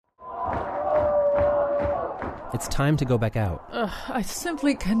It's time to go back out. I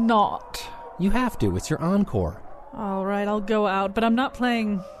simply cannot. You have to. It's your encore. All right, I'll go out, but I'm not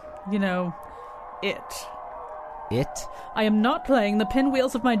playing, it. It? I am not playing The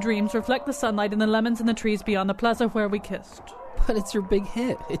Pinwheels of My Dreams Reflect the Sunlight in the Lemons in the Trees Beyond the Plaza Where We Kissed. But it's your big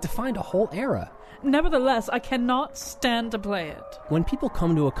hit. It defined a whole era. Nevertheless, I cannot stand to play it. When people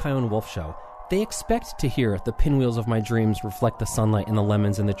come to a Coyote Wolf show, they expect to hear The Pinwheels of My Dreams Reflect the Sunlight in the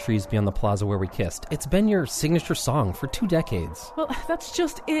Lemons in the Trees Beyond the Plaza Where We Kissed. It's been your signature song for 2 decades. Well, that's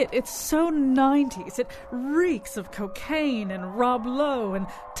just it. It's so 90s. It reeks of cocaine and Rob Lowe and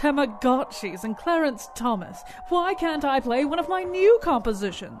Tamagotchis and Clarence Thomas. Why can't I play one of my new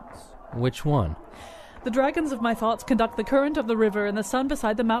compositions? Which one? The dragons of my thoughts conduct the current of the river and the sun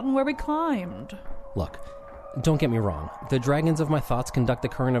beside the mountain where we climbed. Look, don't get me wrong. The dragons of my thoughts conduct the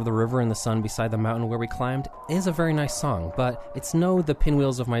current of the river and the sun beside the mountain where we climbed is a very nice song, but it's no The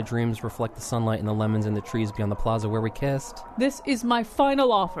Pinwheels of My Dreams Reflect the Sunlight in the Lemons in the Trees Beyond the Plaza Where We Kissed. This is my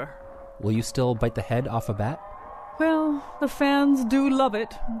final offer. Will you still bite the head off a bat? Well, the fans do love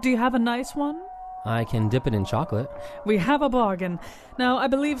it. Do you have a nice one? I can dip it in chocolate. We have a bargain. Now, I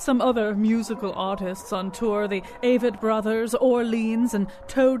believe some other musical artists on tour, the Avett Brothers, Orleans, and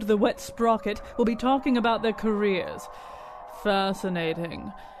Toad the Wet Sprocket, will be talking about their careers.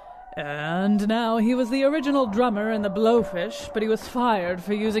 Fascinating. And now, he was the original drummer in the Blowfish, but he was fired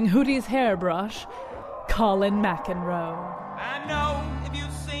for using Hootie's hairbrush. Colin McEnroe. I know if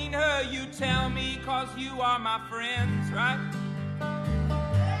you've seen her, you tell me, 'cause you are my friends, right?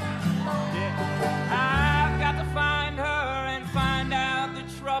 I've got to find her and find out the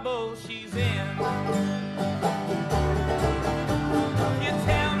trouble she's in. You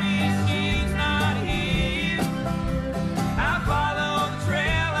tell me she's not here. I follow the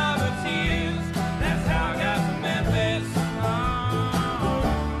trail of her tears. That's how I got to Memphis. Oh,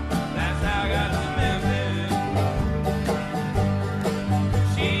 that's how I got to Memphis.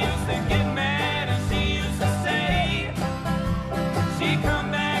 She used to get mad and she used to say she'd come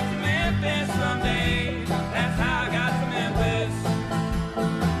back someday. That's how I got to Memphis.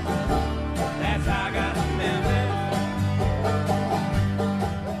 That's how I got to Memphis.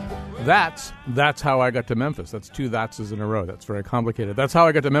 That's how I got to Memphis. That's 2 that'ses in a row. That's very complicated. That's how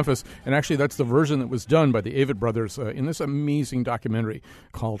I got to Memphis. And actually, that's the version that was done by the Avett Brothers in this amazing documentary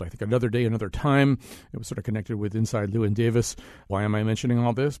called, I think, Another Day, Another Time. It was sort of connected with Inside Llewyn Davis. Why am I mentioning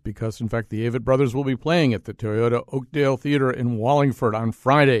all this? Because, in fact, the Avett Brothers will be playing at the Toyota Oakdale Theater in Wallingford on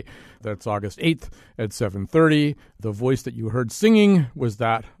Friday. That's August 8th at 7:30. The voice that you heard singing was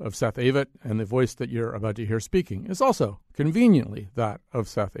that of Seth Avett, and the voice that you're about to hear speaking is also conveniently that of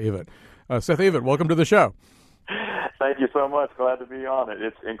Seth Avett. Seth Avett, welcome to the show. Thank you so much. Glad to be on it.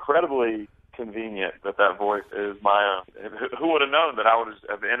 It's incredibly convenient that voice is my own. Who would have known that I would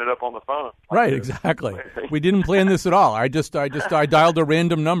have ended up on the phone? Right, exactly. We didn't plan this at all. I dialed a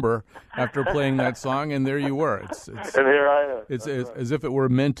random number after playing that song, and there you were. And here I am. It's as if it were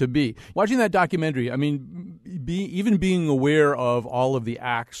meant to be. Watching that documentary, I mean, even being aware of all of the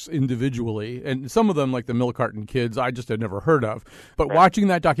acts individually, and some of them, like the Milk Carton Kids, I just had never heard of. But watching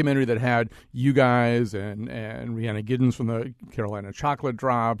that documentary that had you guys and Rhianna Giddens from the Carolina Chocolate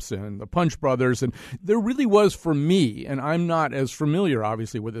Drops and the Punch Brothers, and there really was, for me, and I'm not as familiar,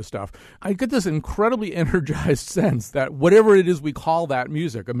 obviously, with this stuff, I get this incredibly energized sense that whatever it is we call that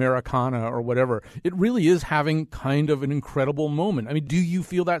music, Americana or whatever, it really is having kind of an incredible moment. I mean, do you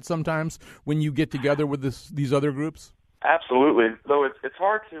feel that sometimes when you get together with these other groups? Absolutely. Though it's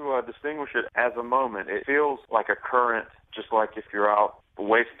hard to distinguish it as a moment. It feels like a current, just like if you're out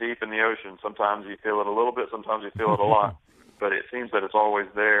waist deep in the ocean. Sometimes you feel it a little bit, sometimes you feel it a lot. But it seems that it's always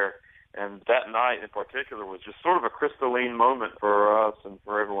there. And that night in particular was just sort of a crystalline moment for us and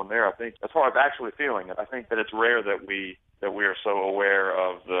for everyone there. I think, as far as actually feeling it, I think that it's rare that we are so aware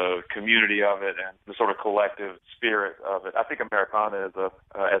of the community of it and the sort of collective spirit of it. I think Americana is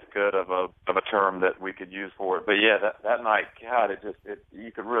as good of a term that we could use for it. But yeah, that night, God,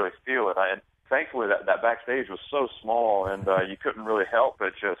 you could really feel it. And thankfully, that backstage was so small, and you couldn't really help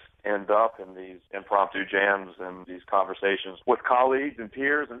but just end up in these impromptu jams and these conversations with colleagues and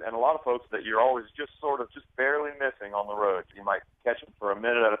peers and a lot of folks that you're always just barely missing on the road. You might catch them for a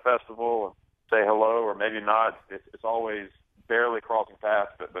minute at a festival and say hello, or maybe not. It's always barely crossing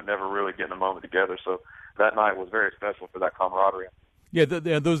paths, but never really getting a moment together. So that night was very special for that camaraderie. Yeah,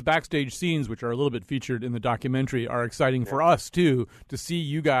 those backstage scenes, which are a little bit featured in the documentary, are exciting for us too. To see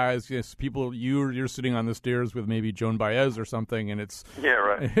you guys, people, you're sitting on the stairs with maybe Joan Baez or something, and it's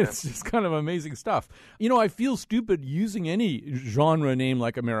It's just kind of amazing stuff. I feel stupid using any genre name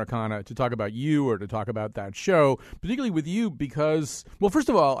like Americana to talk about you or to talk about that show, particularly with you, because, well, first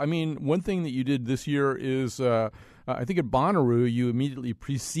of all, I mean, one thing that you did this year is. I think at Bonnaroo you immediately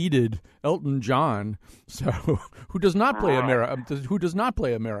preceded Elton John, so who does not play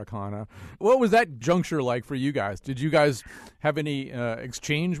Americana. What was that juncture like for you guys? Did you guys have any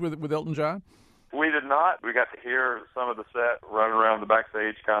exchange with Elton John? We did not. We got to hear some of the set running around the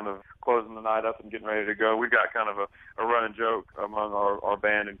backstage, kind of closing the night up and getting ready to go. We've got kind of a running joke among our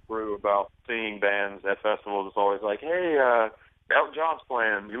band and crew about seeing bands at festivals. It's always like, hey, Elton John's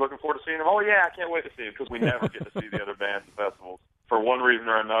playing. You looking forward to seeing him? Oh, yeah, I can't wait to see him, because we never get to see the other bands at festivals. For one reason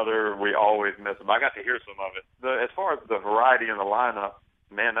or another, we always miss them. I got to hear some of it. As far as the variety in the lineup,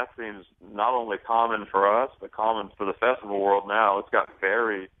 man, that seems not only common for us, but common for the festival world now. It's got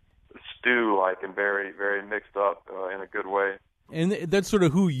very stew-like and very, very mixed up in a good way. And that's sort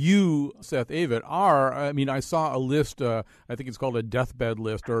of who you, Seth Avett, are. I mean, I saw a list, I think it's called a deathbed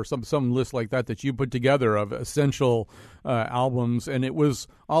list or some list like that you put together of essential albums, and it was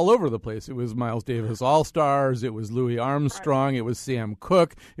all over the place. It was Miles Davis All-Stars, it was Louis Armstrong, it was Sam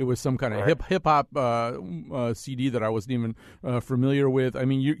Cooke, it was some kind of hip-hop CD that I wasn't even familiar with. I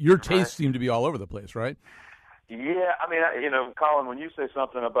mean, your tastes seem to be all over the place, right? Yeah, I mean, Colin, when you say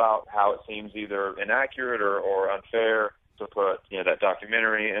something about how it seems either inaccurate or unfair to put that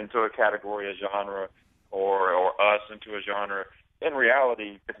documentary into a category, a genre, or us into a genre, in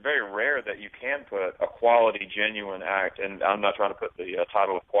reality, it's very rare that you can put a quality, genuine act, and I'm not trying to put the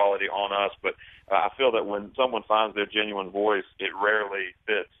title of quality on us, but I feel that when someone finds their genuine voice, it rarely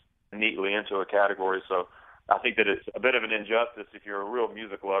fits neatly into a category. So I think that it's a bit of an injustice if you're a real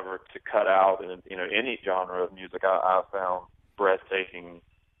music lover to cut out any genre of music. I found breathtaking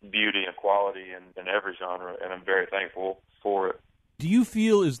beauty and quality in every genre, and I'm very thankful for it. Do you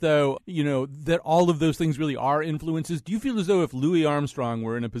feel as though, that all of those things really are influences? Do you feel as though if Louis Armstrong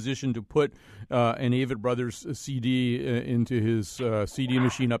were in a position to put an Avett Brothers CD into his CD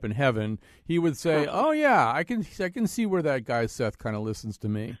machine up in heaven, he would say, oh, yeah, I can see where that guy Seth kind of listens to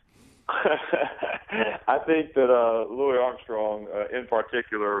me? I think that Louis Armstrong, in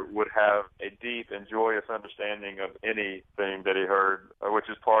particular, would have a deep and joyous understanding of anything that he heard, which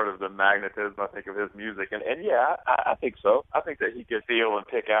is part of the magnetism, I think, of his music. And yeah, I think so. I think that he could feel and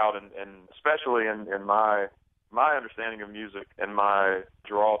pick out, and especially in my understanding of music and my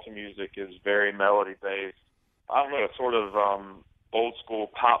draw to music is very melody-based. I don't know, it's sort of old-school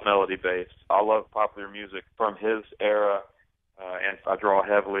pop melody-based. I love popular music from his era. And I draw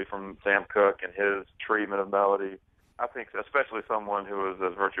heavily from Sam Cooke and his treatment of melody. I think especially someone who is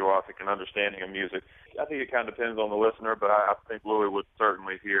as virtuosic and understanding of music, I think it kind of depends on the listener, but I think Louis would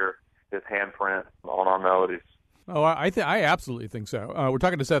certainly hear his handprint on our melodies. Oh, I absolutely think so. We're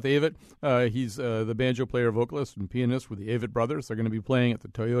talking to Seth Avett. He's the banjo player, vocalist, and pianist with the Avett Brothers. They're going to be playing at the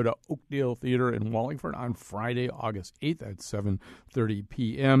Toyota Oakdale Theater in Wallingford on Friday, August 8th at 7:30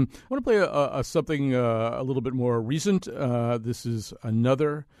 p.m. I want to play something a little bit more recent. This is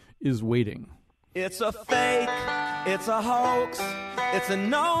Another Is Waiting. It's a fake, it's a hoax, it's a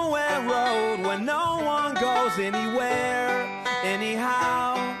nowhere road where no one goes anywhere,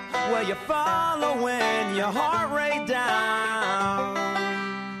 anyhow, where you're following your heart rate down.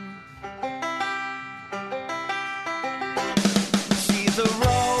 She's a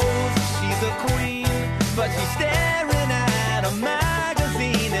rose, she's a queen, but she's staring at a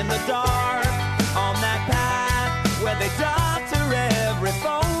magazine in the dark, on that path where they doctor every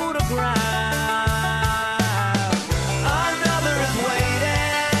photograph.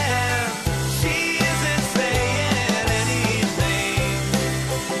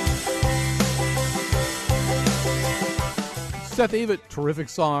 Seth Avett, terrific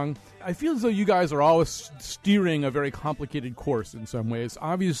song. I feel as though you guys are always steering a very complicated course in some ways.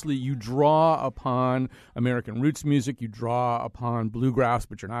 Obviously, you draw upon American roots music, you draw upon bluegrass,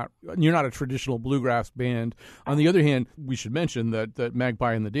 but you're not a traditional bluegrass band. On the other hand, we should mention that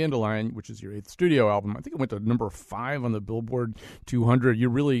Magpie and the Dandelion, which is your 8th studio album, I think it went to number 5 on the Billboard 200. You're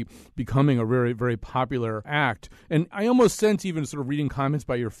really becoming a very, very popular act. And I almost sense, even sort of reading comments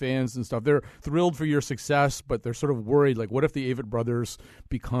by your fans and stuff, they're thrilled for your success, but they're sort of worried, like, what if the Avett Brothers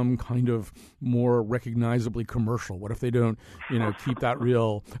become kind of more recognizably commercial? What if they don't, keep that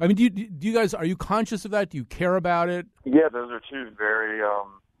real? I mean, do you guys, are you conscious of that? Do you care about it? Yeah, those are two very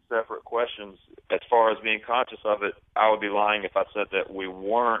separate questions. As far as being conscious of it, I would be lying if I said that we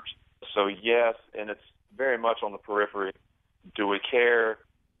weren't. So yes, and it's very much on the periphery. do we care?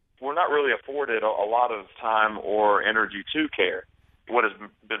 We're not really afforded a lot of time or energy to care. What has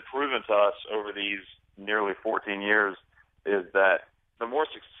been proven to us over these nearly 14 years is that the more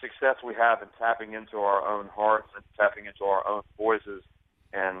success we have in tapping into our own hearts and tapping into our own voices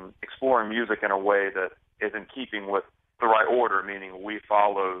and exploring music in a way that is in keeping with the right order, meaning we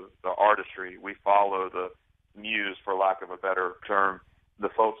follow the artistry, we follow the muse, for lack of a better term, the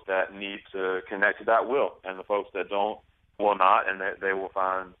folks that need to connect to that will, and the folks that don't will not, and they will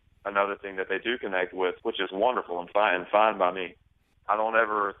find another thing that they do connect with, which is wonderful and fine by me. I don't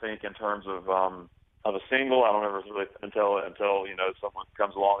ever think in terms of a single. I don't ever really until someone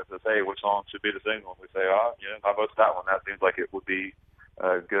comes along and says, "Hey, which song should be the single?" And we say, "Oh, yeah, how about that one? That seems like it would be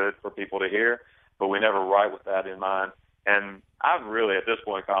good for people to hear." But we never write with that in mind. And I've really, at this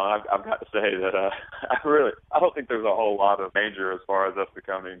point, Colin, I've got to say that I don't think there's a whole lot of danger as far as us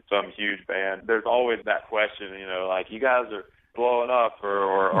becoming some huge band. There's always that question, like, you guys are blowing up,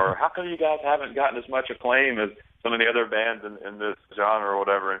 or how come you guys haven't gotten as much acclaim as some of the other bands in this genre or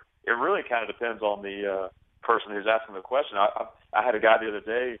whatever. And it really kind of depends on the person who's asking the question. I had a guy the other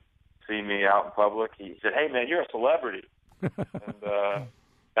day see me out in public. He said, "Hey, man, you're a celebrity."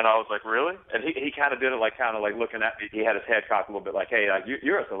 And I was like, "Really?" And he kind of did it kind of looking at me. He had his head cocked a little bit like, "Hey,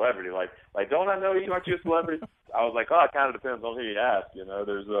 you're a celebrity. Like, don't I know you? Aren't you a celebrity?" I was like, "Oh, it kind of depends on who you ask.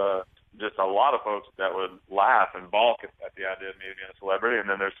 There's just a lot of folks that would laugh and balk at the idea of me being a celebrity, and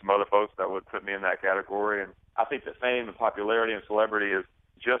then there's some other folks that would put me in that category. And I think that fame and popularity and celebrity is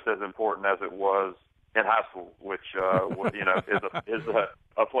just as important as it was in high school, which is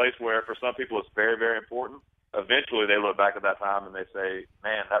a place where for some people it's very, very important. Eventually they look back at that time and they say,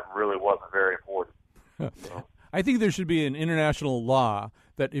 "Man, that really wasn't very important." So. I think there should be an international law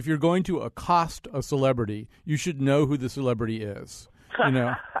that if you're going to accost a celebrity, you should know who the celebrity is.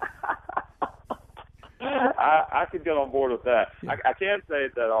 I could get on board with that. Yeah. I can say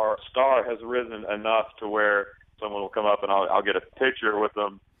that our star has risen enough to where someone will come up and I'll get a picture with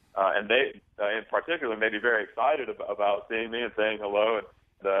them, and they, in particular, may be very excited about seeing me and saying hello,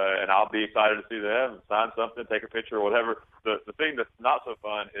 and I'll be excited to see them and sign something, take a picture or whatever. The thing that's not so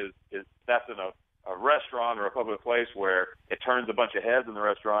fun is that's in a restaurant or a public place where it turns a bunch of heads in the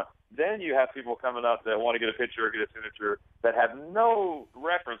restaurant. Then you have people coming up that want to get a picture or get a signature that have no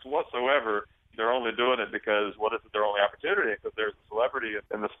reference whatsoever. They're only doing it because, what is it, their only opportunity, because there's a celebrity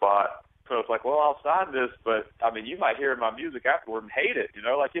in the spot. So it's like, well, I'll sign this, but, I mean, you might hear my music afterward and hate it,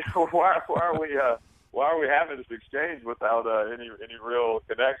 why are we having this exchange without any real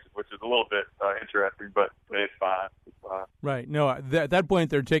connection, which is a little bit interesting, but it's fine. It's fine. Right. No, at that point,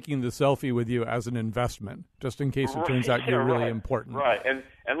 they're taking the selfie with you as an investment, just in case it turns out you're really important. Right.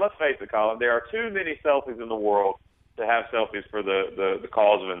 And let's face it, Colin, there are too many selfies in the world to have selfies for the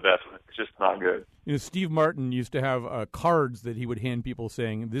cause of investment. It's just not good. Steve Martin used to have cards that he would hand people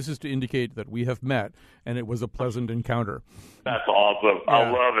saying, "This is to indicate that we have met, and it was a pleasant encounter." That's awesome. Yeah. I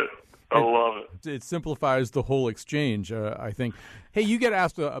love it. I love it. It simplifies the whole exchange, I think. Hey, you get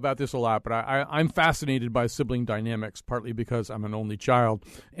asked about this a lot, but I'm fascinated by sibling dynamics, partly because I'm an only child.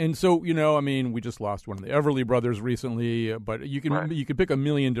 And so, we just lost one of the Everly Brothers recently, but you could pick a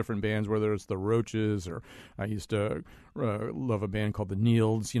million different bands, whether it's the Roaches, or I used to love a band called the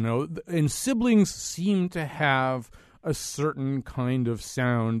Neils, and siblings seem to have a certain kind of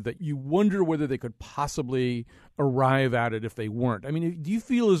sound that you wonder whether they could possibly arrive at it if they weren't. I mean, do you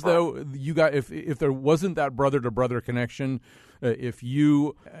feel as though you got if there wasn't that brother-to-brother connection, if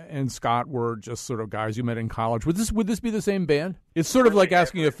you and Scott were just sort of guys you met in college, would this be the same band? It's sort of like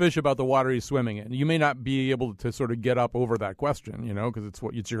asking a fish about the water he's swimming in. You may not be able to sort of get up over that question, because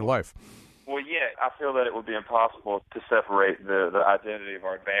it's your life. Well, yeah, I feel that it would be impossible to separate the identity of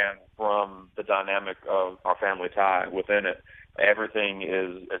our band from the dynamic of our family tie within it. Everything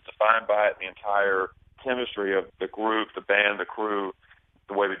is defined by it, the entire chemistry of the group, the band, the crew,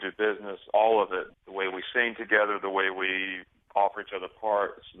 the way we do business, all of it, the way we sing together, the way we offer each other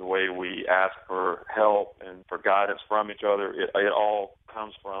parts, the way we ask for help and for guidance from each other. It all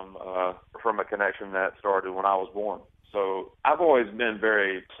comes from a connection that started when I was born. So I've always been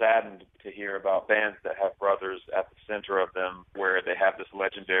very saddened to hear about bands that have brothers at the center of them, where they have this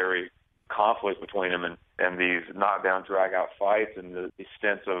legendary conflict between them and these knockdown, drag-out fights and the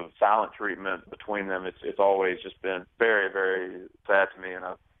extent of silent treatment between them. It's always just been very, very sad to me, and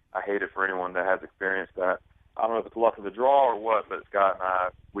I hate it for anyone that has experienced that. I don't know if it's luck of the draw or what, but Scott and I,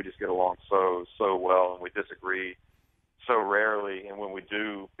 we just get along so well, and we disagree so rarely, and when we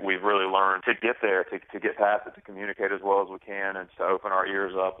do, we've really learned to get there, to get past it, to communicate as well as we can, and to open our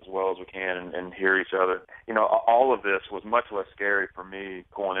ears up as well as we can and hear each other. You know, all of this was much less scary for me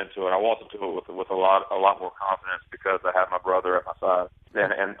going into it. I walked into it with a lot more confidence because I had my brother at my side,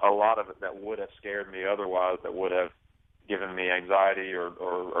 and a lot of it that would have scared me otherwise, that would have given me anxiety or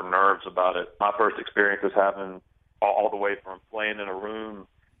nerves about it. My first experiences happened all the way from playing in a room,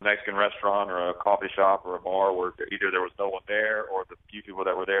 Mexican restaurant or a coffee shop or a bar where either there was no one there or the few people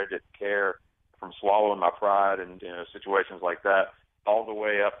that were there didn't care, from swallowing my pride and situations like that, all the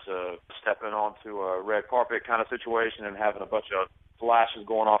way up to stepping onto a red carpet kind of situation and having a bunch of flashes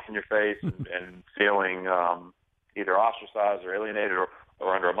going off in your face and feeling either ostracized or alienated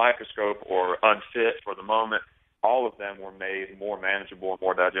or under a microscope or unfit for the moment. All of them were made more manageable and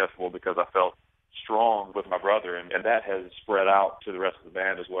more digestible because I felt strong with my brother, and that has spread out to the rest of the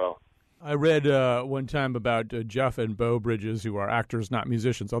band as well. I read one time about Jeff and Bo Bridges, who are actors, not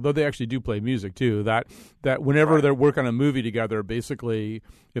musicians, although they actually do play music too, that whenever they work on a movie together, basically,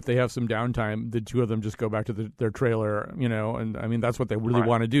 if they have some downtime, the two of them just go back to their trailer, and I mean, that's what they really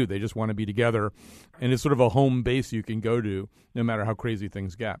want to do. They just want to be together, and it's sort of a home base you can go to no matter how crazy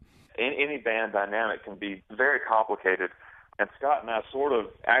things get. Any band dynamic can be very complicated, and Scott and I sort of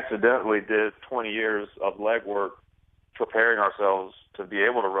accidentally did 20 years of legwork preparing ourselves to be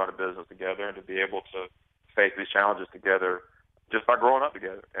able to run a business together and to be able to face these challenges together just by growing up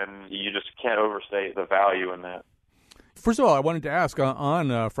together. And you just can't overstate the value in that. First of all, I wanted to ask,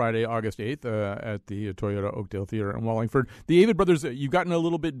 on Friday, August 8th, at the Toyota Oakdale Theater in Wallingford, the Avett Brothers, you've gotten a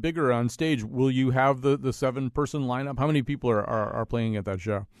little bit bigger on stage. Will you have the 7-person lineup? How many people are playing at that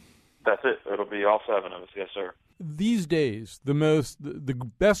show? That's it. It'll be all 7 of us, yes, sir. These days, the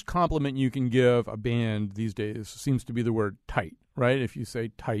best compliment you can give a band these days seems to be the word tight, right? If you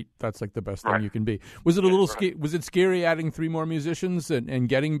say tight, that's like the best thing you can be. Was it was it scary adding 3 more musicians and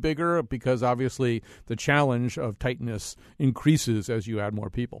getting bigger? Because obviously the challenge of tightness increases as you add more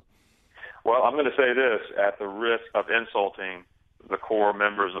people. Well, I'm going to say this at the risk of insulting the core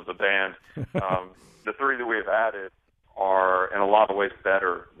members of the band. The 3 that we have added are in a lot of ways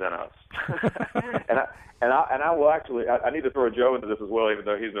better than us. And I will actually, I need to throw Joe into this as well, even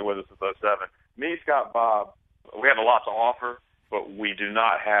though he's been with us since 2007. Me, Scott, Bob, we have a lot to offer, but we do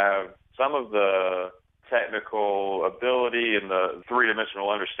not have some of the technical ability and the three-dimensional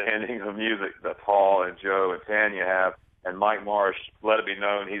understanding of music that Paul and Joe and Tanya have. And Mike Marsh, let it be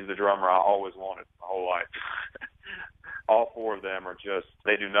known, he's the drummer I always wanted my whole life. All 4 of them are just,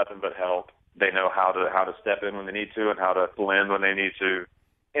 they do nothing but help. They know how to step in when they need to and how to blend when they need to.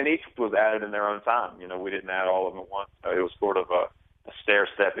 And each was added in their own time. We didn't add all of them at once. It was sort of a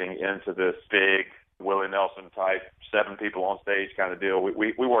stair-stepping into this big Willie Nelson type 7 people on stage kind of deal.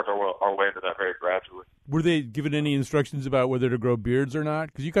 We worked our way into that very gradually. Were they given any instructions about whether to grow beards or not?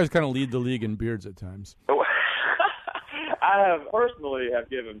 Because you guys kind of lead the league in beards at times. I have personally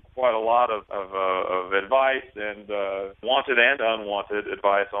given quite a lot of advice and wanted and unwanted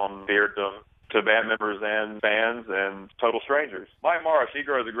advice on bearddom to band members and fans and total strangers. Mike Marsh, he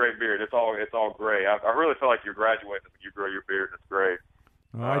grows a great beard. It's all gray. I really feel like you're graduating when you grow your beard. It's gray.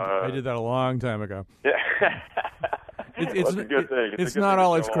 Oh, I did that a long time ago. Yeah. It's a good thing. It's not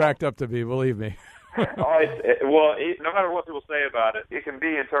all it's cracked up to be, believe me. No matter what people say about it, it can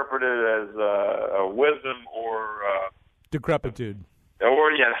be interpreted as a wisdom or decrepitude.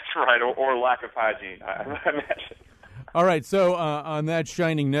 Or that's right, or lack of hygiene, I imagine. All right, so on that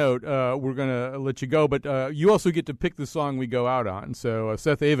shining note, we're going to let you go, but you also get to pick the song we go out on. So,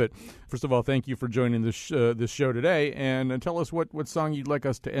 Seth Avett, first of all, thank you for joining this show today, and tell us what song you'd like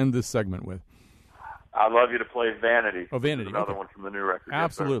us to end this segment with. I'd love you to play Vanity. Oh, Vanity. Another one from the new record.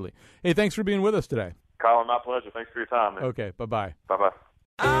 Absolutely. Yes, hey, thanks for being with us today. Colin, my pleasure. Thanks for your time, man. Okay, bye-bye. Bye-bye.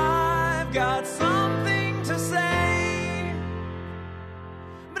 I've got something to say,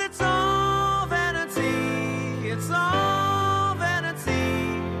 but it's all vanity. It's all vanity.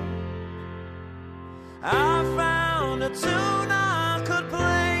 I found a tune I could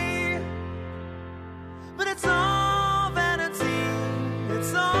play, but it's all vanity.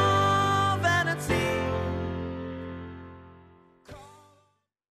 It's all vanity.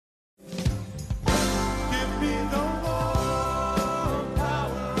 Give me the warm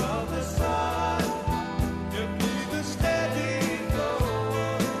power of the sun. Give me the steady flow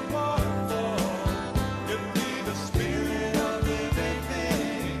of waterfall. Give me the spirit of living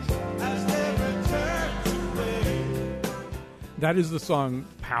things as they return to me. That is the song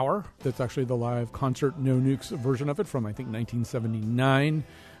Power. That's actually the live concert No Nukes version of it from, I think, 1979. It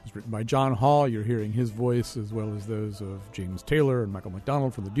was written by John Hall. You're hearing his voice as well as those of James Taylor and Michael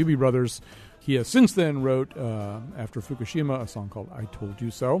McDonald from the Doobie Brothers. He has since then wrote, after Fukushima, a song called I Told You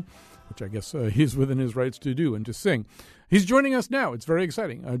So, which I guess he's within his rights to do and to sing. He's joining us now. It's very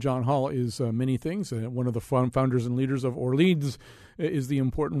exciting. John Hall is many things. One of the founders and leaders of Orleans is the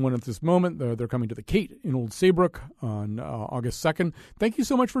important one at this moment. They're coming to the Kate in Old Saybrook on August 2nd. Thank you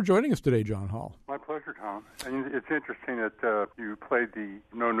so much for joining us today, John Hall. My pleasure, Tom. And it's interesting that you played the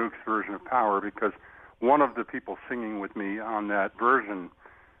No Nukes version of Power, because one of the people singing with me on that version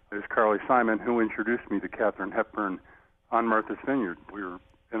is Carly Simon, who introduced me to Katharine Hepburn on Martha's Vineyard. We were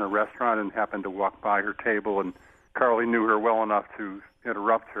in a restaurant and happened to walk by her table, and Carly knew her well enough to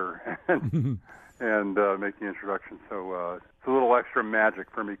interrupt her and make the introduction. So it's a little extra magic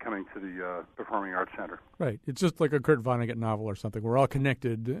for me coming to the Performing Arts Center. Right. It's just like a Kurt Vonnegut novel or something. We're all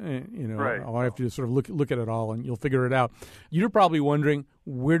connected. Right. All I have to do is sort of look at it all, and you'll figure it out. You're probably wondering,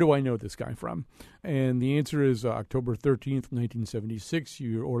 where do I know this guy from? And the answer is October 13th, 1976.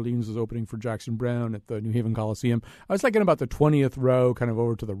 Orleans is opening for Jackson Browne at the New Haven Coliseum. I was thinking about the 20th row, kind of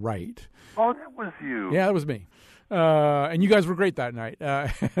over to the right. Oh, that was you. Yeah, that was me. And you guys were great that night,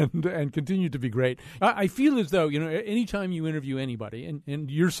 and continued to be great. I feel as though, anytime you interview anybody, and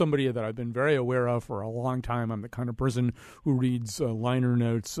you're somebody that I've been very aware of for a long time. I'm the kind of person who reads liner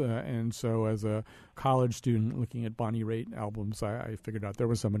notes, and so as a college student looking at Bonnie Raitt albums, I figured out there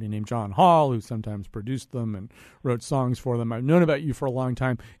was somebody named John Hall who sometimes produced them and wrote songs for them. I've known about you for a long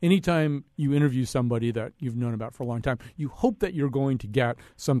time. Anytime you interview somebody that you've known about for a long time, you hope that you're going to get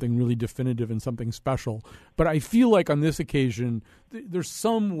something really definitive and something special. But I feel like on this occasion, there's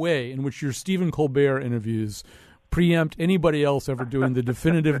some way in which your Stephen Colbert interviews preempt anybody else ever doing the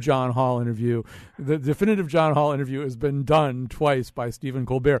definitive John Hall interview. The definitive John Hall interview has been done twice by Stephen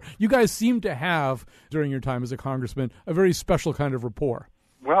Colbert. You guys seem to have, during your time as a congressman, a very special kind of rapport.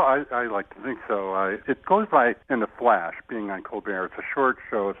 Well, I like to think so. It goes by in a flash, being on Colbert. It's a short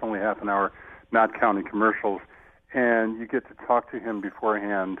show. It's only half an hour, not counting commercials. And you get to talk to him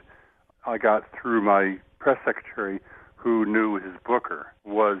beforehand. I got through my press secretary, who knew his booker,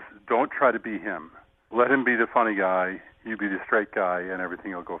 was don't try to be him. Let him be the funny guy, you be the straight guy, and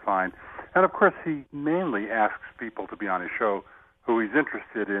everything will go fine. And, of course, he mainly asks people to be on his show who he's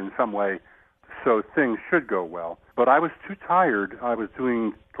interested in some way, so things should go well. But I was too tired. I was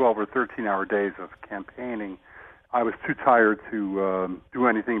doing 12 or 13-hour days of campaigning. I was too tired to do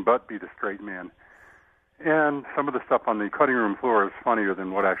anything but be the straight man. And some of the stuff on the cutting room floor is funnier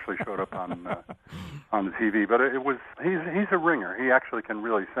than what actually showed up on the TV. But he's a ringer. He actually can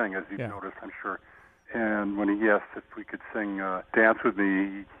really sing, as you've noticed, I'm sure. And when he asked if we could sing Dance With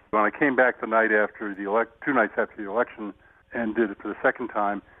Me, when I came back the night after 2 nights after the election and did it for the second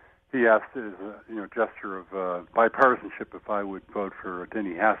time, he asked as a gesture of bipartisanship if I would vote for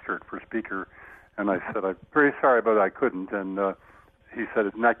Denny Hastert for Speaker. And I said, I'm very sorry, but I couldn't. And he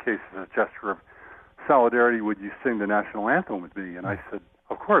said, in that case, as a gesture of solidarity, would you sing the national anthem with me? And I said,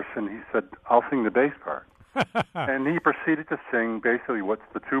 of course. And he said, I'll sing the bass part. And he proceeded to sing basically what's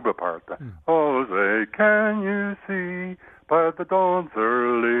the tuba part. Jose, can you see by the dawn's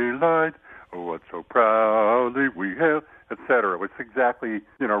early light what so proudly we hail, etc. It's exactly,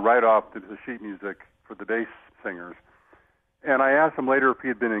 right off the sheet music for the bass singers. And I asked him later if he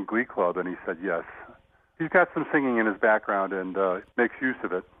had been in Glee Club, and he said yes. He's got some singing in his background and makes use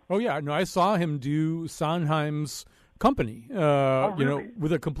of it. Oh, yeah. No, I saw him do Sondheim's Company, really?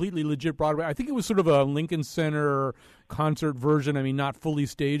 With a completely legit Broadway. I think it was sort of a Lincoln Center concert version. I mean, not fully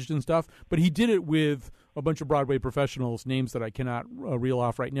staged and stuff, but he did it with a bunch of Broadway professionals, names that I cannot reel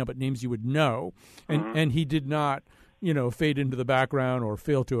off right now, but names you would know. And and he did not, fade into the background or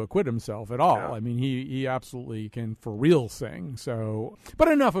fail to acquit himself at all. Yeah. I mean, he absolutely can for real sing. So, but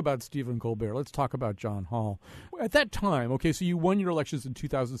enough about Stephen Colbert. Let's talk about John Hall. At that time, okay, so you won your elections in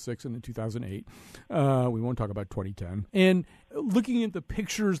 2006 and in 2008. We won't talk about 2010. And looking at the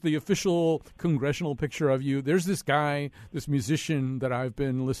pictures, the official congressional picture of you, there's this guy, this musician that I've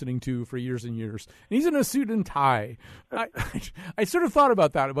been listening to for years and years. And he's in a suit and tie. I sort of thought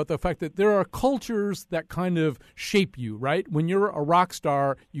about that, about the fact that there are cultures that kind of shape you, right? When you're a rock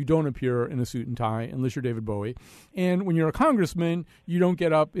star, you don't appear in a suit and tie unless you're David Bowie. And when you're a congressman, you don't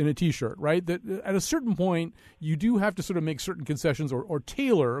get up in a T-shirt, right? That at a certain point, you do have to sort of make certain concessions or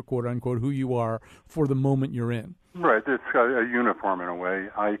tailor, quote unquote, who you are for the moment you're in. Right. It's a uniform in a way.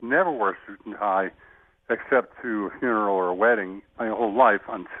 I never wore a suit and tie except to a funeral or a wedding my whole life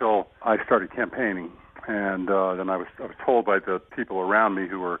until I started campaigning. And then I was told by the people around me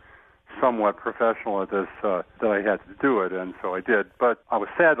who were somewhat professional at this that I had to do it, and so I did. But I was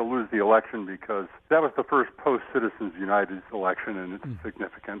sad to lose the election because that was the first post-Citizens United election, and it's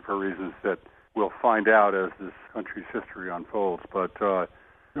significant for reasons that we'll find out as this country's history unfolds. But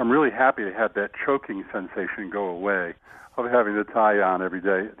I'm really happy to have that choking sensation go away of having the tie on every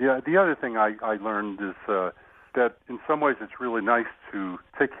day. The other thing I learned is that in some ways it's really nice to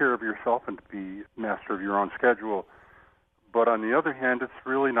take care of yourself and to be master of your own schedule. But on the other hand, it's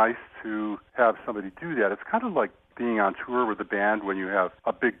really nice to have somebody do that. It's kind of like being on tour with a band when you have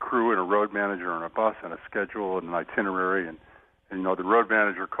a big crew and a road manager and a bus and a schedule and an itinerary. And you know, the road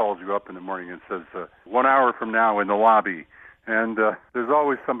manager calls you up in the morning and says, 1 hour from now in the lobby. And there's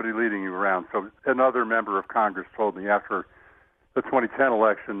always somebody leading you around. So another member of Congress told me after the 2010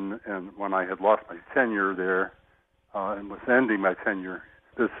 election, and when I had lost my tenure there and was ending my tenure,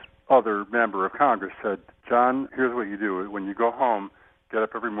 this other member of Congress said, John, here's what you do. When you go home, get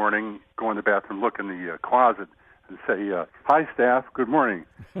up every morning, go in the bathroom, look in the closet, and say, hi, staff, good morning.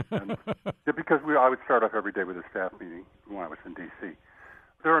 And, because I would start off every day with a staff meeting when I was in D.C.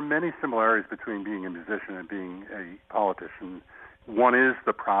 There are many similarities between being a musician and being a politician. One is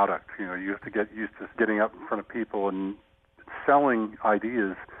the product. You know, you have to get used to getting up in front of people and selling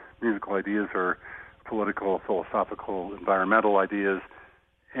ideas, musical ideas or political, philosophical, environmental ideas.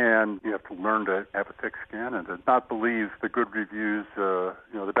 And you have to learn to have a thick skin and to not believe the good reviews, the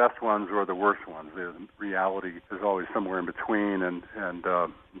best ones or the worst ones. The reality is always somewhere in between, and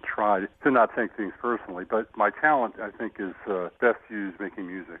try to not take things personally. But my talent, I think, is best used making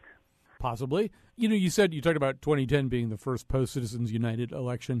music. Possibly. You know, you talked about 2010 being the first post-Citizens United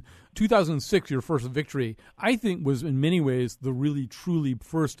election. 2006, your first victory, I think was in many ways the really, truly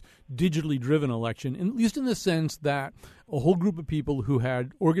first digitally driven election, at least in the sense that a whole group of people who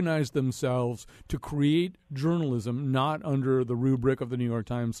had organized themselves to create journalism, not under the rubric of the New York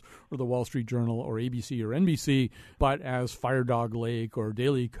Times or the Wall Street Journal or ABC or NBC, but as Firedog Lake or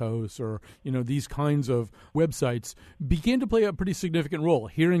Daily Kos or, these kinds of websites, began to play a pretty significant role.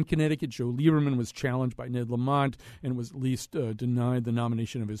 Here in Connecticut, Joe Lieberman was challenged by Ned Lamont and was at least denied the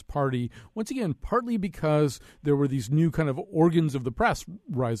nomination of his party. Once again, partly because there were these new kind of organs of the press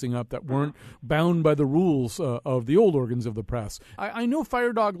rising up that weren't bound by the rules of the old organs of the press. I know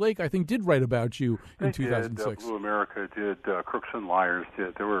Firedog Lake, I think, did write about you in 2006. Blue America did. Crooks and Liars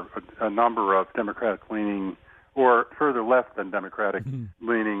did. There were a number of Democratic-leaning or further left than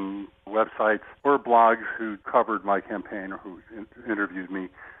Democratic-leaning websites or blogs who covered my campaign or who interviewed me.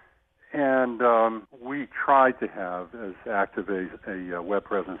 And we tried to have as active a web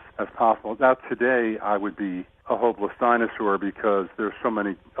presence as possible. Now, today, I would be a hopeless dinosaur because there's so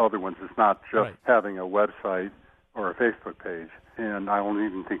many other ones. It's not just having a website or a Facebook page. And I don't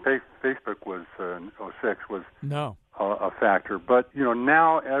even think Facebook was, in 06, was a factor. But,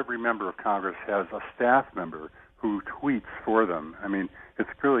 now every member of Congress has a staff member who tweets for them. I mean, it's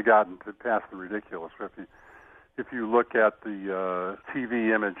really gotten to past the ridiculous. If you look at the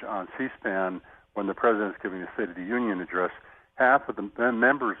TV image on C-SPAN when the president's giving the State of the Union address, half of the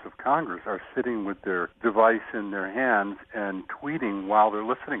members of Congress are sitting with their device in their hands and tweeting while they're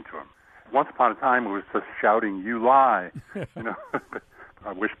listening to him. Once upon a time, it was just shouting, "You lie."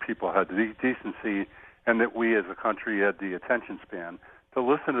 I wish people had the decency and that we as a country had the attention span to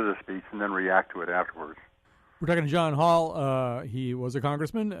listen to the speech and then react to it afterwards. We're talking to John Hall. He was a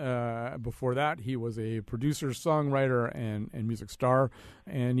congressman. Before that, he was a producer, songwriter, and music star.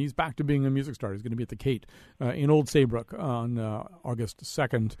 And he's back to being a music star. He's going to be at the Kate in Old Saybrook on August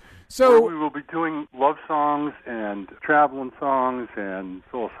 2nd. So we will be doing love songs and traveling songs and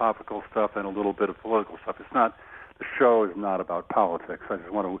philosophical stuff and a little bit of political stuff. The show is not about politics. I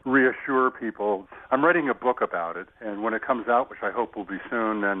just want to reassure people. I'm writing a book about it, and when it comes out, which I hope will be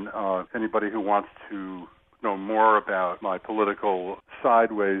soon, then anybody who wants to know more about my political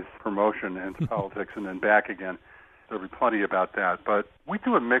sideways promotion into politics and then back again, there'll be plenty about that. But we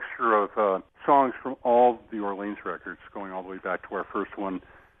do a mixture of songs from all the Orleans records, going all the way back to our first one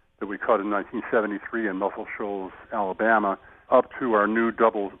that we cut in 1973 in Muscle Shoals, Alabama, up to our new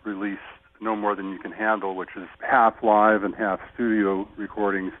double release, No More Than You Can Handle, which is half live and half studio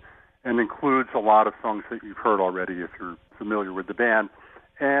recordings, and includes a lot of songs that you've heard already if you're familiar with the band,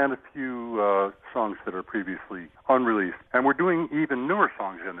 and a few songs that are previously unreleased. And we're doing even newer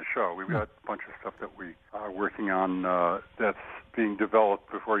songs in the show. We've got a bunch of stuff that we are working on that's being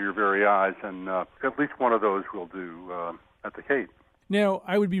developed before your very eyes, and at least one of those we'll do at the Kate. Now,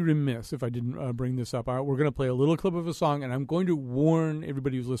 I would be remiss if I didn't bring this up. We're going to play a little clip of a song, and I'm going to warn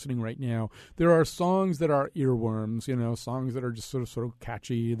everybody who's listening right now. There are songs that are earworms, songs that are just sort of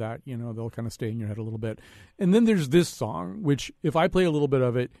catchy that, they'll kind of stay in your head a little bit. And then there's this song, which if I play a little bit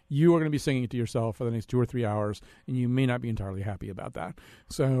of it, you are going to be singing it to yourself for the next 2 or 3 hours, and you may not be entirely happy about that.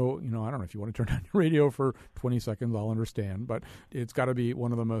 So, I don't know if you want to turn on your radio for 20 seconds, I'll understand. But it's got to be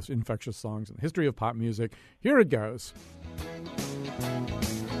one of the most infectious songs in the history of pop music. Here it goes.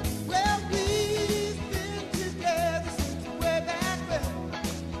 Well, we've been together since way back when.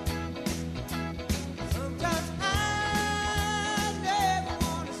 Sometimes I never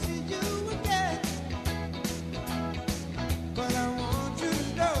want to see you again, but I want you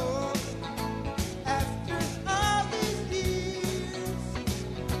to know, after all these years,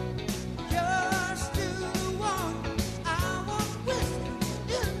 you're still the one I want whispering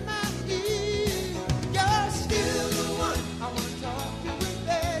in my ear. You're still the one I want to talk to in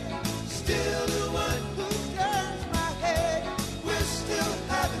bed. Still the one who turns my head. We're still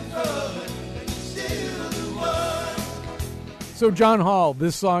having fun. Still the one. So, John Hall,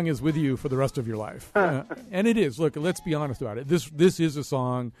 this song is with you for the rest of your life. And it is. Look, let's be honest about it. This is a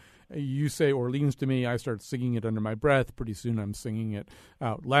song. You say Orleans to me, I start singing it under my breath. Pretty soon I'm singing it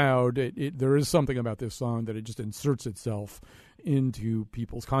out loud. There is something about this song that it just inserts itself into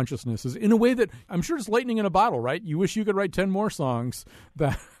people's consciousnesses in a way that I'm sure it's lightning in a bottle, right? You wish you could write 10 more songs.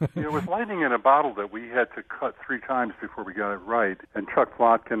 That It was lightning in a bottle that we had to cut 3 times before we got it right. And Chuck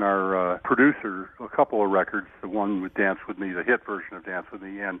Flotkin, our producer, a couple of records, the one with Dance With Me, the hit version of Dance With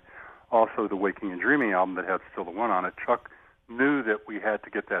Me, and also the Waking and Dreaming album that had Still the One on it. Chuck knew that we had to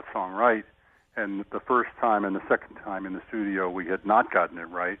get that song right, and the first time and the second time in the studio we had not gotten it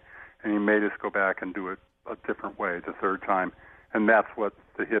right, and he made us go back and do it a different way the third time, and that's what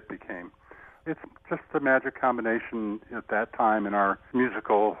the hit became. It's just a magic combination at that time in our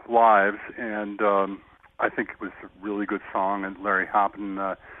musical lives, and I think it was a really good song, and Larry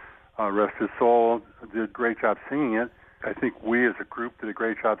Hoppen, rest his soul, did a great job singing it. I think we as a group did a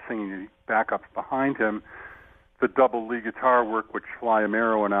great job singing the backups behind him. The double lead guitar work, which Fly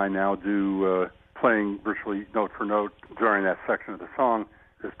Amaro and I now do, playing virtually note for note during that section of the song,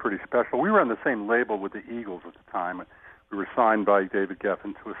 is pretty special. We were on the same label with the Eagles at the time. We were signed by David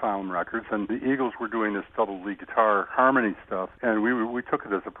Geffen to Asylum Records, and the Eagles were doing this double lead guitar harmony stuff, and we took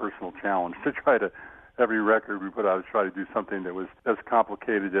it as a personal challenge to try to, every record we put out, to try to do something that was as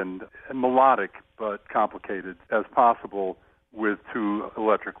complicated and melodic but complicated as possible with 2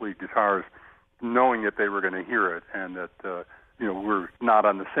 electric lead guitars, knowing that they were going to hear it, and that we're not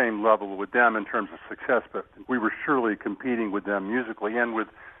on the same level with them in terms of success, but we were surely competing with them musically and with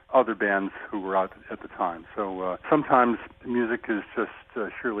other bands who were out at the time. So sometimes music is just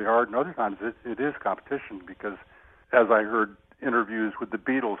surely hard, and other times it is competition, because as I heard interviews with the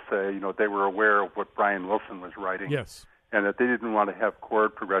Beatles say, they were aware of what Brian Wilson was writing. yes. And that they didn't want to have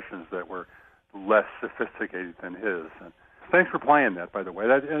chord progressions that were less sophisticated than his. And thanks for playing that, by the way.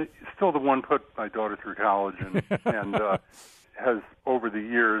 That still the one put my daughter through college, and has over the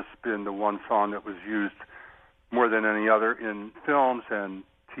years been the one song that was used more than any other in films and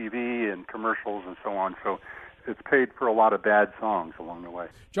TV and commercials and so on. So it's paid for a lot of bad songs along the way.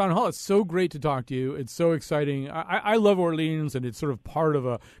 John Hall, it's so great to talk to you. It's so exciting. I love Orleans, and it's sort of part of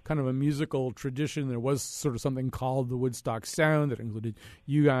a kind of a musical tradition. There was sort of something called the Woodstock Sound that included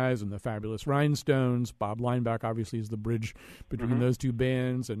you guys and the Fabulous Rhinestones. Bob Lineback obviously is the bridge between those two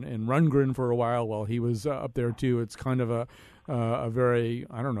bands, and Rundgren for a while he was up there too. It's kind of a very,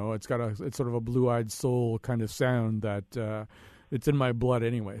 I don't know, it's sort of a Blue-Eyed Soul kind of sound that it's in my blood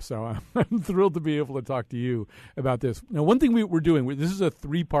anyway, so I'm thrilled to be able to talk to you about this. Now, one thing we're doing, this is a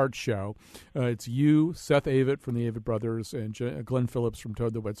 3-part show. It's you, Seth Avett from the Avett Brothers, and Glenn Phillips from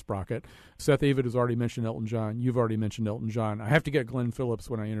Toad the Wet Sprocket. Seth Avett has already mentioned Elton John. You've already mentioned Elton John. I have to get Glenn Phillips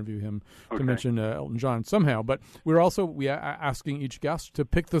when I interview him to mention Elton John somehow. But we're also asking each guest to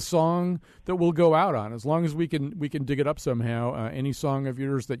pick the song that we'll go out on, as long as we can dig it up somehow. Any song of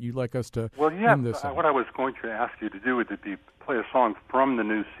yours that you'd like us to end this on. What I was going to ask you to do would be play a song from the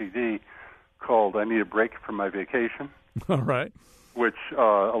new CD called I Need a Break from My Vacation. All right. Which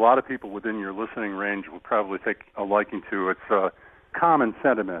a lot of people within your listening range will probably take a liking to. It's a common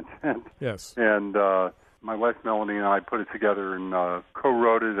sentiment. Yes. And my wife Melanie and I put it together and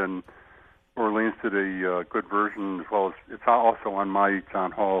co-wrote it, and Orleans did a good version, as well as it's also on my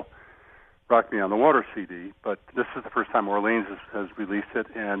John Hall Rock Me on the Water CD, but this is the first time Orleans has released it,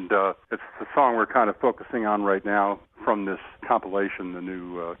 and it's the song we're kind of focusing on right now from this compilation, the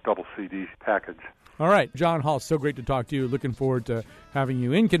new double CD package. All right, John Hall, so great to talk to you. Looking forward to having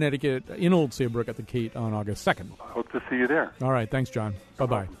you in Connecticut, in Old Saybrook at the Kate on August 2nd. I hope to see you there. All right, thanks, John.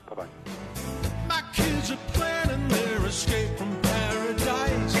 Bye-bye. Bye-bye. My kids are planning their escape from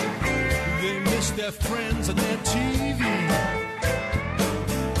paradise. They miss their friends and their TV.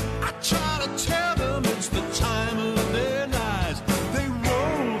 I try to tell them it's the time of their lives. They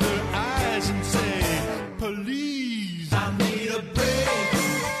roll their eyes and say, please, I need a break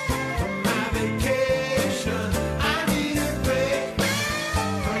from my vacation. I need a break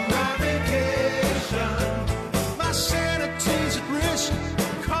from my vacation. My sanity's at risk.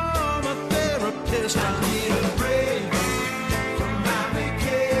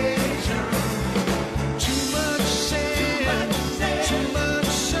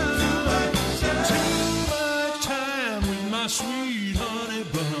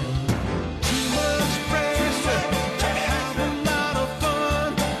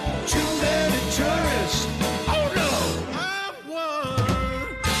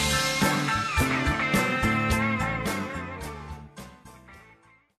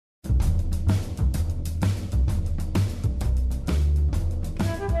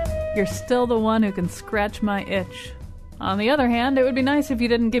 you're still the one who can scratch my itch. On the other hand, it would be nice if you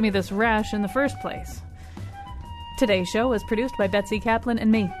didn't give me this rash in the first place. Today's show was produced by Betsy Kaplan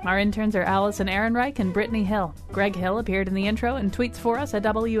and me. Our interns are Allison Ehrenreich and Brittany Hill. Greg Hill appeared in the intro and tweets for us at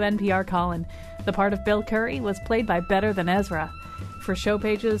WNPR Colin. The part of Bill Curry was played by Better Than Ezra. For show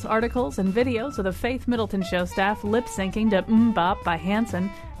pages, articles, and videos of the Faith Middleton Show staff lip-syncing to Bop by Hanson,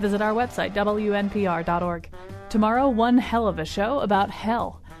 visit our website, WNPR.org. Tomorrow, one hell of a show about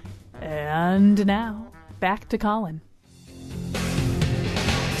hell. And now, back to Colin.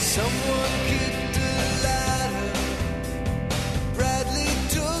 Someone kicked a ladder. Bradley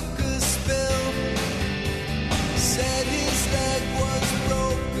took a spill. Said his leg was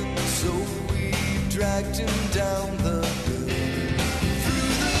broken, so we dragged him down the hill.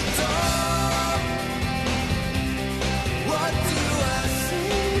 Through the door, what do I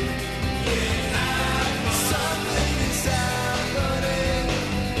see? Something is happening.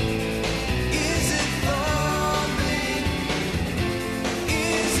 Is it for me?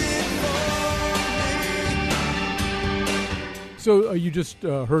 So you just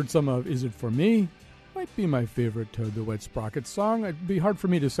heard some of Is It For Me? Might be my favorite Toad the Wet Sprocket song. It'd be hard for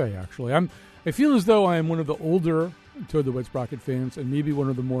me to say, actually. I feel as though I am one of the older Toad the Wet Sprocket fans and maybe one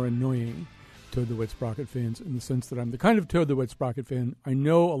of the more annoying Toad the Wet Sprocket fans, in the sense that I'm the kind of Toad the Wet Sprocket fan. I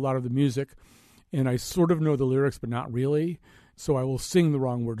know a lot of the music, and I sort of know the lyrics, but not really. So I will sing the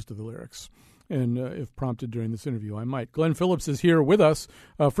wrong words to the lyrics. And if prompted during this interview, I might. Glenn Phillips is here with us.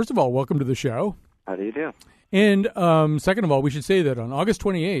 First of all, welcome to the show. How do you do? And second of all, we should say that on August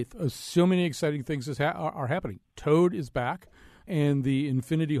 28th, so many exciting things are happening. Toad is back, and the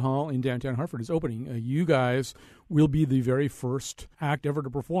Infinity Hall in downtown Hartford is opening. You guys will be the very first act ever to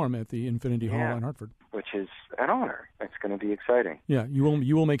perform at the Infinity Hall in Hartford. Which is an honor. It's going to be exciting. Yeah, you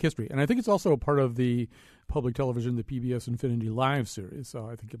will make history. And I think it's also a part of the public television, the PBS Infinity Live series. So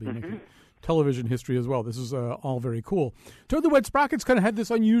I think you'll be making television history as well. This is all very cool. Toad the Wet Sprockets kind of had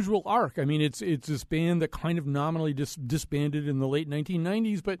this unusual arc. I mean, it's this band that kind of nominally disbanded in the late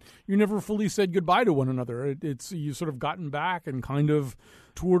 1990s, but you never fully said goodbye to one another. You sort of gotten back and kind of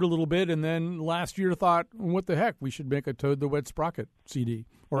toured a little bit, and then last year thought, what the heck, we should make a Toad the Wet Sprocket CD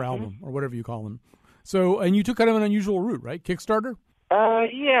or album or whatever you call them. So, and you took kind of an unusual route, right? Kickstarter?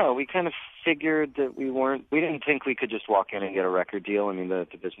 Yeah, we kind of figured that we didn't think we could just walk in and get a record deal. I mean, the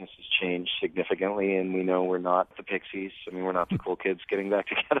business has changed significantly, and we know we're not the Pixies. I mean, we're not the cool kids getting back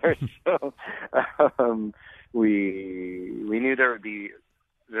together. So we knew there would be,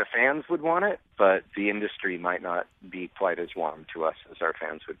 the fans would want it, but the industry might not be quite as warm to us as our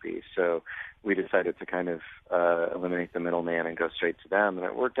fans would be. So we decided to kind of eliminate the middleman and go straight to them, and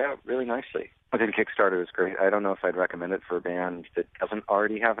it worked out really nicely. I think Kickstarter was great. I don't know if I'd recommend it for a band that doesn't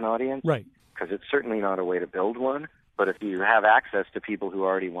already have an audience. Right. Because it's certainly not a way to build one. But if you have access to people who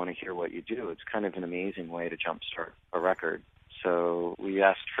already want to hear what you do, it's kind of an amazing way to jumpstart a record. So we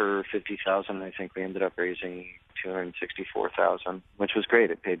asked for $50,000. I think we ended up raising $264,000, which was great.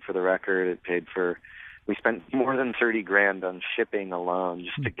 It paid for the record. We spent more than $30,000 on shipping alone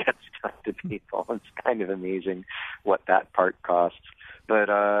just to get stuff to people. It's kind of amazing what that part costs. But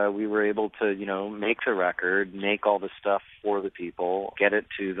we were able to, make the record, make all the stuff for the people, get it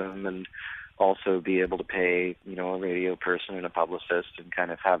to them, and also be able to pay, a radio person and a publicist and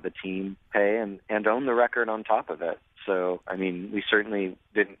kind of have the team pay and own the record on top of it. So, I mean, we certainly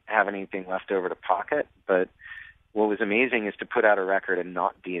didn't have anything left over to pocket, but what was amazing is to put out a record and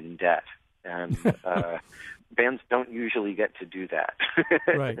not be in debt. And bands don't usually get to do that.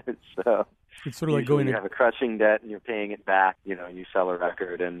 Right. So it's sort of like going you have a crushing debt and you're paying it back. You sell a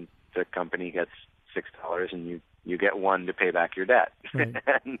record and the company gets $6 and you get $1 to pay back your debt. Right.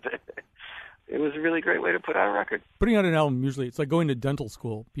 And it was a really great way to put out a record. Putting out an album, usually, it's like going to dental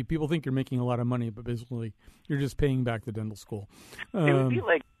school. People think you're making a lot of money, but basically you're just paying back the dental school. It would be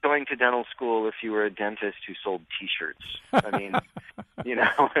like going to dental school if you were a dentist who sold T-shirts. I mean,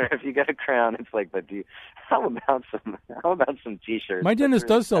 if you get a crown, it's like, but how about some T-shirts? My dentist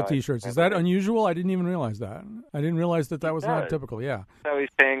does sell T-shirts. Is that unusual? I didn't even realize that. I didn't realize that was not typical. Yeah. So he's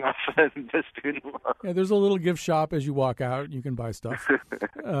paying off the student loan. Yeah, there's a little gift shop as you walk out. You can buy stuff.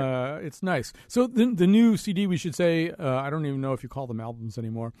 It's nice. So the new CD, we should say, I don't even know if you call them albums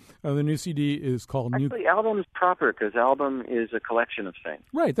anymore. The new CD is called Actually, album is proper because album is a collection of things.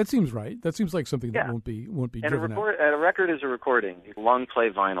 Right. That seems right. That seems like something that won't be and driven out. A record is a recording. Long play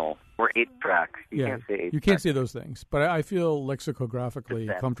vinyl or 8-track. You can't say 8-track. You can't say those things. But I feel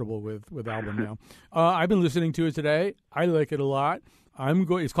lexicographically comfortable with album now. I've been listening to it today. I like it a lot.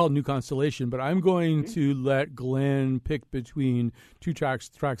 It's called New Constellation, but I'm going to let Glenn pick between two tracks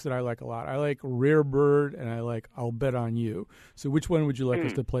that I like a lot. I like Rare Bird and I like I'll Bet on You. So which one would you like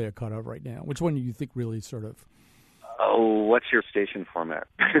us to play a cut of right now? Which one do you think really sort of? Oh, what's your station format?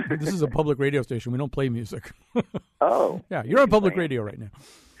 This is a public radio station. We don't play music. Oh. Yeah, you're on public radio right now.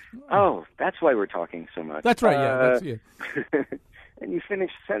 Oh, that's why we're talking so much. That's right, yeah. And you finish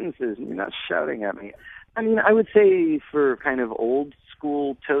sentences and you're not shouting at me. I mean, I would say for kind of old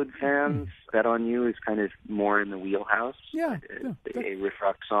school Toad fans, Bet on You is kind of more in the wheelhouse. Yeah. A riff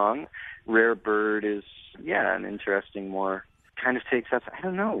rock song. Rare Bird is, an interesting, more kind of takes us. I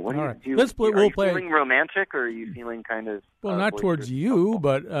don't know. What do you do? Are you feeling romantic, or are you feeling kind of? Well, not towards you,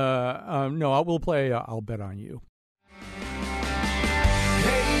 but no. We'll play "I'll Bet on You."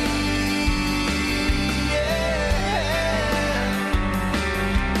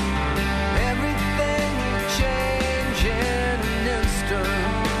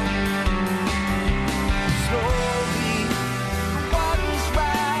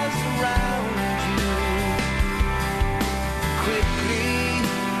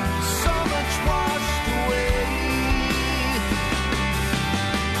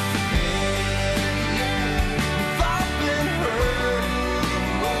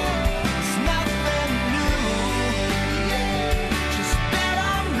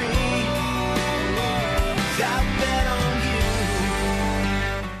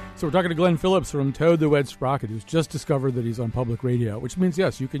 So we're talking to Glenn Phillips from Toad the Wet Sprocket, who's just discovered that he's on public radio, which means,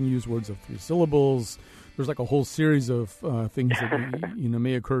 yes, you can use words of 3 syllables. There's like a whole series of things that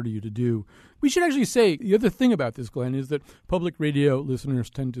may occur to you to do. We should actually say the other thing about this, Glenn, is that public radio listeners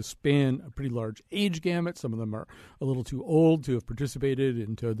tend to span a pretty large age gamut. Some of them are a little too old to have participated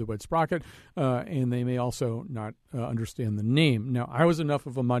in Toad the Wet Sprocket, and they may also not understand the name. Now, I was enough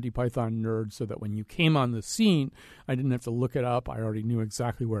of a Monty Python nerd so that when you came on the scene, I didn't have to look it up. I already knew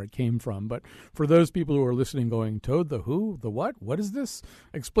exactly where it came from. But for those people who are listening going, Toad the who? The what? What is this?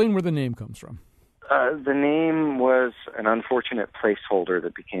 Explain where the name comes from. The name was an unfortunate placeholder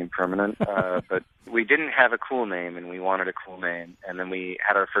that became permanent, but we didn't have a cool name, and we wanted a cool name. And then we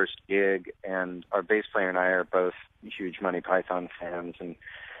had our first gig, and our bass player and I are both huge Monty Python fans, and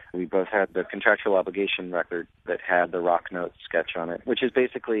we both had the Contractual Obligation record that had the Rock Note sketch on it, which is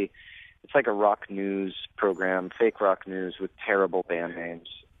basically, it's like a rock news program, fake rock news with terrible band names,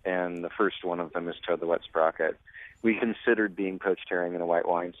 and the first one of them is Toad the Wet Sprocket. We considered being Poached Herring in a White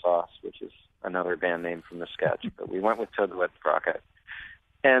Wine Sauce, which is another band name from the sketch, but we went with Toad the Wet Sprocket.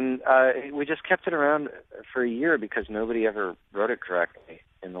 And we just kept it around for a year because nobody ever wrote it correctly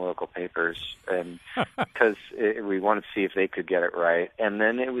in the local papers, and because we wanted to see if they could get it right. And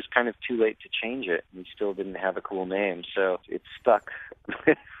then it was kind of too late to change it. We still didn't have a cool name, so it stuck.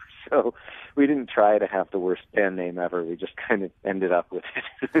 So we didn't try to have the worst band name ever. We just kind of ended up with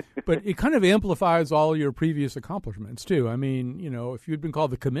it. But it kind of amplifies all your previous accomplishments, too. I mean, if you'd been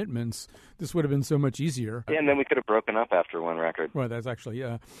called The Commitments, this would have been so much easier. Yeah, and then we could have broken up after one record. Well, that's actually,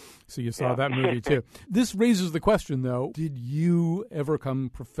 so you saw that movie, too. This raises the question, though, did you ever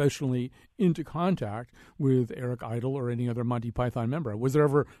come professionally into contact with Eric Idle or any other Monty Python member? Was there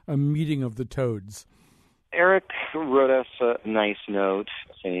ever a meeting of the Toads? Eric wrote us a nice note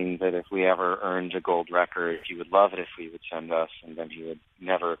saying that if we ever earned a gold record, he would love it if we would send us, and then he would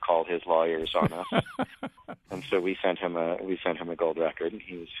never call his lawyers on us. And so we sent him a gold record, and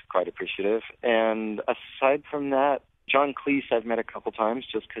he was quite appreciative. And aside from that, John Cleese I've met a couple times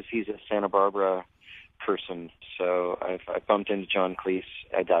just because he's a Santa Barbara person. So I bumped into John Cleese.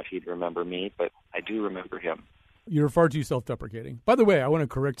 I doubt he'd remember me, but I do remember him. You're far too self-deprecating. By the way, I want to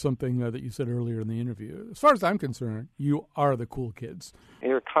correct something that you said earlier in the interview. As far as I'm concerned, you are the cool kids.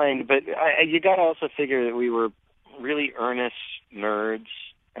 You're kind, but you got to also figure that we were really earnest nerds.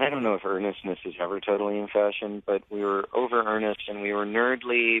 And I don't know if earnestness is ever totally in fashion, but we were over-earnest, and we were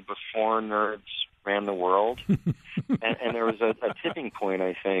nerdly before nerds ran the world. and there was a tipping point,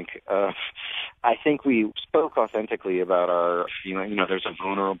 I think. I think we spoke authentically about our, there's a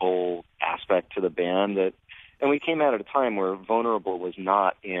vulnerable aspect to the band that. And we came out at a time where vulnerable was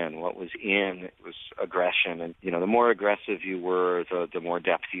not in. What was in was aggression. And, the more aggressive you were, the more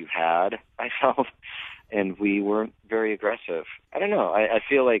depth you had, I felt. And we weren't very aggressive. I don't know. I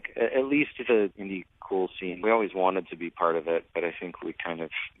feel like, at least the indie cool scene, we always wanted to be part of it, but I think we kind of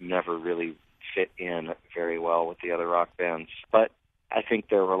never really fit in very well with the other rock bands. But I think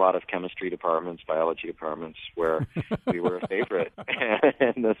there were a lot of chemistry departments, biology departments, where we were a favorite.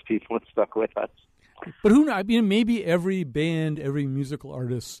 And those people have stuck with us. But maybe every band, every musical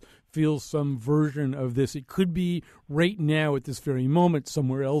artist's feels some version of this. It could be right now at this very moment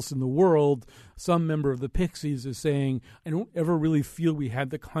somewhere else in the world. Some member of the Pixies is saying, I don't ever really feel we had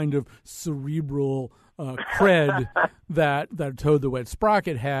the kind of cerebral cred that Toad the Wet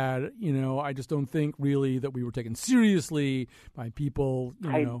Sprocket had. I just don't think really that we were taken seriously by people.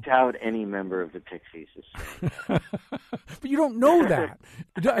 I doubt any member of the Pixies is saying. But you don't know that.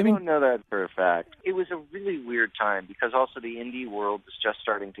 I don't know that for a fact. It was a really weird time because also the indie world was just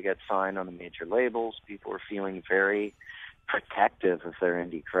starting to get signed on the major labels. People were feeling very protective of their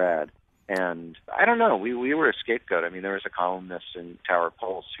indie cred. And I don't know, we were a scapegoat. I mean, there was a columnist in Tower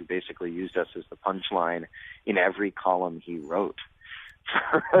Pulse who basically used us as the punchline in every column he wrote.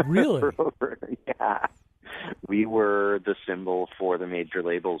 Really? Yeah. We were the symbol for the major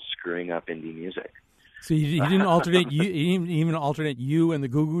labels screwing up indie music. So he didn't alternate you, he didn't even alternate you and the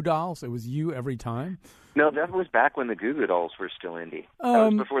Goo Goo Dolls? It was you every time? No, that was back when the Goo Goo Dolls were still indie. That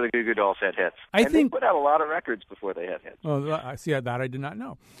was before the Goo Goo Dolls had hits. I think they put out a lot of records before they had hits. Oh, I see that I did not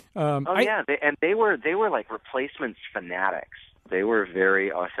know. They were like replacements fanatics. They were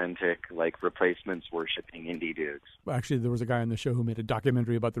very authentic, like replacements worshipping indie dudes. Actually, there was a guy on the show who made a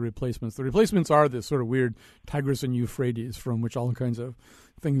documentary about the Replacements. The Replacements are this sort of weird Tigris and Euphrates from which all kinds of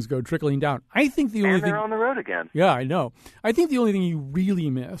things go trickling down. I think the only thing... And they're on the road again. Yeah, I know. I think the only thing you really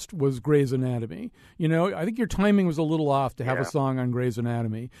missed was Grey's Anatomy. I think your timing was a little off to have a song on Grey's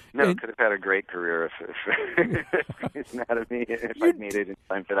Anatomy. No, could have had a great career if Grey's Anatomy, if I'd made it in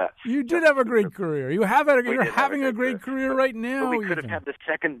time for that. You did have a great career. You're having a great career right now. But we could have had the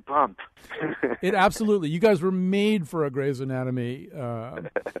second bump. It absolutely. You guys were made for a Grey's Anatomy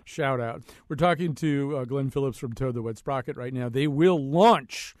shout out. We're talking to Glenn Phillips from Toad the Wet Sprocket right now. They will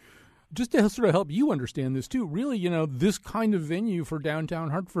launch, just to sort of help you understand this too, really, this kind of venue for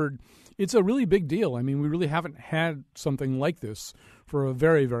downtown Hartford, it's a really big deal. I mean, we really haven't had something like this for a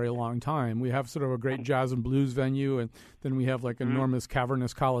very, very long time. We have sort of a great jazz and blues venue, and then we have like enormous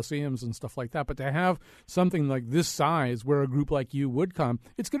cavernous coliseums and stuff like that. But to have something like this size where a group like you would come,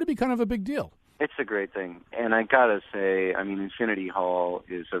 it's going to be kind of a big deal. It's a great thing. And I got to say, I mean, Infinity Hall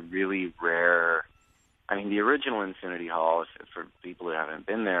is a really rare... I mean, the original Infinity Hall, for people who haven't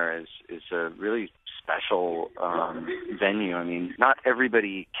been there, is a really special venue. I mean, not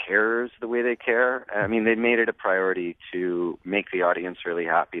everybody cares the way they care. I mean, they made it a priority to make the audience really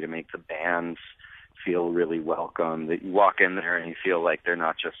happy, to make the bands feel really welcome, that you walk in there and you feel like they're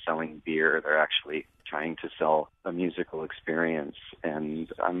not just selling beer, they're actually trying to sell a musical experience.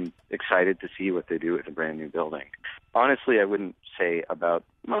 And I'm excited to see what they do with a brand new building. Honestly, I wouldn't say about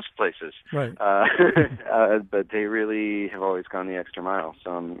most places, right? But they really have always gone the extra mile.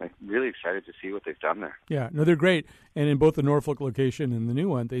 So I'm really excited to see what they've done there. Yeah, no, they're great. And in both the Norfolk location and the new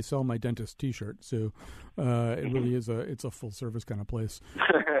one, they sell my dentist T-shirt. So it really is it's a full service kind of place.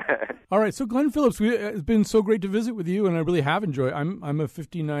 All right, so Glenn Phillips, it's been so great to visit with you, and I really have enjoyed. I'm a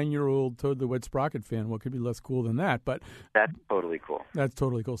 59-year-old Toad the Wet Sprocket fan. What could be less cool than that? But that's totally cool. That's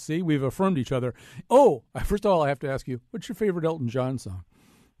totally cool. See, we've affirmed each other. Oh, first of all, I have to ask you, what's your favorite Elton John song?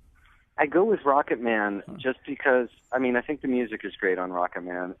 I go with Rocket Man just because, I mean, I think the music is great on Rocket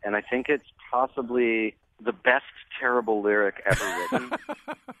Man, and I think it's possibly the best terrible lyric ever written.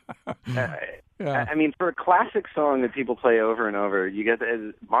 Yeah. I mean, for a classic song that people play over and over, you get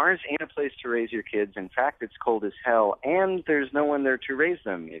Mars ain't a place to raise your kids. In fact, it's cold as hell, and there's no one there to raise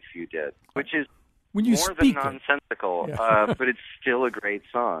them if you did, which is when you more than nonsensical, but it's still a great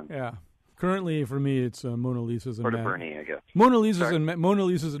song. Yeah. Currently, for me, it's Mona Lisa's and Matt. Bernie, I guess. Mona Lisa's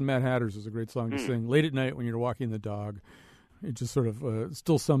and Mad Hatters is a great song to sing late at night when you're walking the dog. It just sort of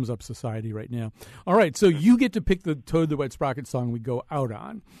still sums up society right now. All right, so you get to pick the Toad the Wet Sprocket song we go out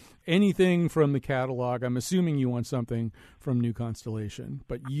on. Anything from the catalog. I'm assuming you want something from New Constellation,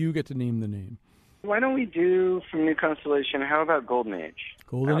 but you get to name the name. Why don't we do from New Constellation, how about Golden Age?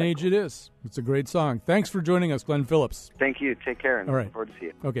 Golden Age it is. It's a great song. Thanks for joining us, Glenn Phillips. Thank you. Take care, and all right. Look forward to see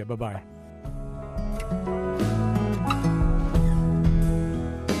you. Okay, bye-bye.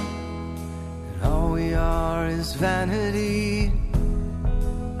 And all we are is vanity,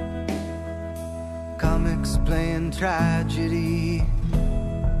 comics playing tragedy.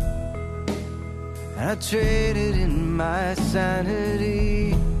 And I traded in my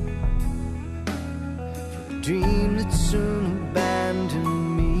sanity for a dream that soon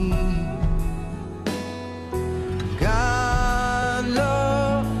abandoned me. God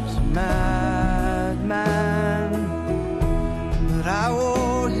loves a madman, but I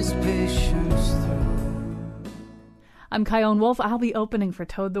wore his patience through. I'm Kyone Wolf. I'll be opening for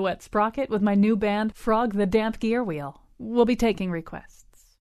Toad the Wet Sprocket with my new band, Frog the Damp Gear Wheel. We'll be taking requests.